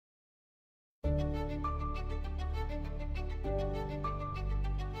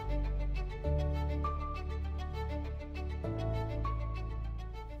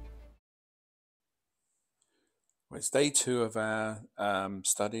Well, it's day two of our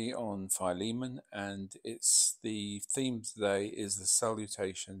study on Philemon, and it's the theme today is the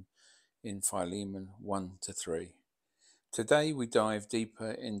salutation in Philemon 1 to 3. Today we dive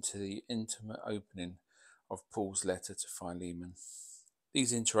deeper into the intimate opening of Paul's letter to Philemon.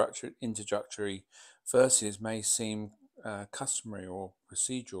 These introductory verses may seem customary or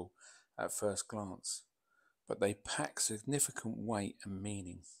procedural at first glance, but they pack significant weight and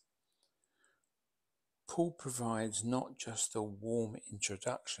meaning. Paul provides not just a warm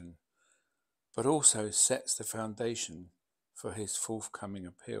introduction, but also sets the foundation for his forthcoming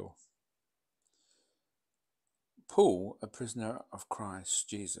appeal. Paul, a prisoner of Christ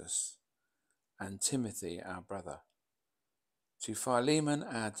Jesus, and Timothy, our brother, to Philemon,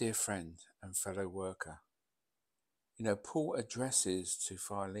 our dear friend and fellow worker. Paul addresses to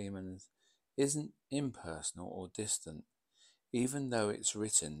Philemon isn't impersonal or distant, even though it's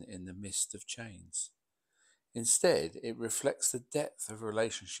written in the midst of chains. Instead, it reflects the depth of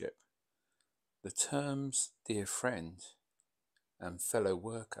relationship. The terms dear friend and fellow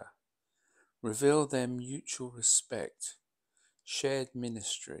worker reveal their mutual respect, shared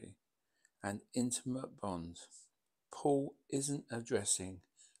ministry, and intimate bond. Paul isn't addressing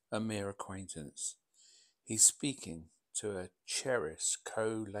a mere acquaintance. He's speaking to a cherished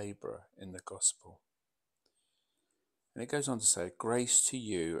co-laborer in the gospel. And it goes on to say, grace to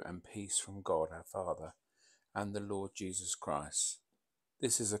you and peace from God our Father and the Lord Jesus Christ.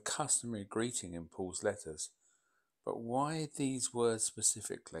 This is a customary greeting in Paul's letters, but why these words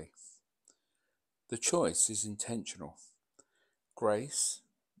specifically? The choice is intentional. Grace,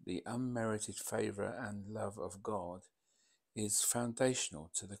 the unmerited favour and love of God, is foundational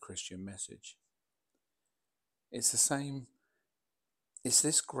to the Christian message. It's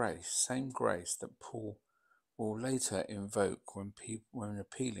this grace, same grace that Paul will later invoke when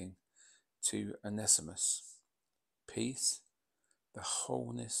appealing to Onesimus. Peace, the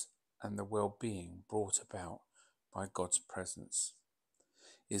wholeness and the well-being brought about by God's presence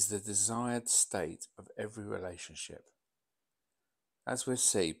is the desired state of every relationship. As we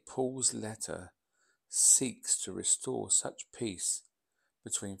see, Paul's letter seeks to restore such peace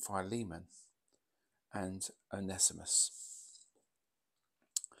between Philemon and Onesimus.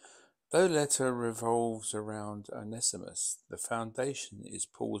 Though the letter revolves around Onesimus, the foundation is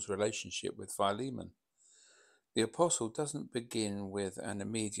Paul's relationship with Philemon. The apostle doesn't begin with an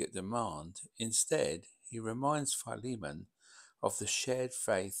immediate demand. Instead, he reminds Philemon of the shared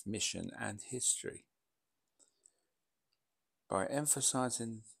faith, mission, and history. By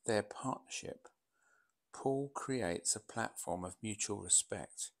emphasizing their partnership, Paul creates a platform of mutual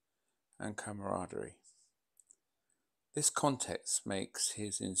respect and camaraderie. This context makes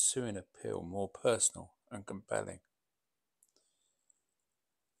his ensuing appeal more personal and compelling.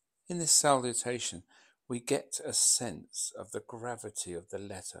 In this salutation, we get a sense of the gravity of the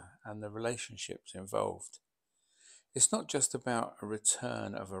letter and the relationships involved. It's not just about a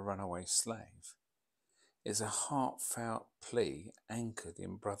return of a runaway slave. It's a heartfelt plea anchored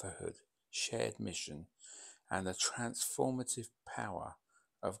in brotherhood, shared mission, and the transformative power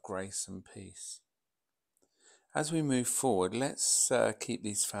of grace and peace. As we move forward, let's keep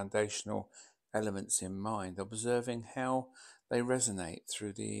these foundational elements in mind, observing how they resonate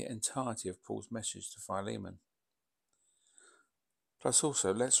through the entirety of Paul's message to Philemon. Plus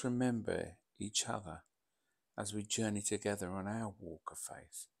also, let's remember each other as we journey together on our walk of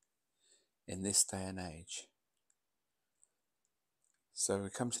faith in this day and age. So we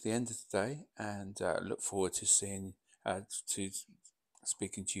come to the end of today and look forward to speaking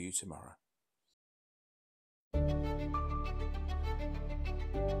to you tomorrow.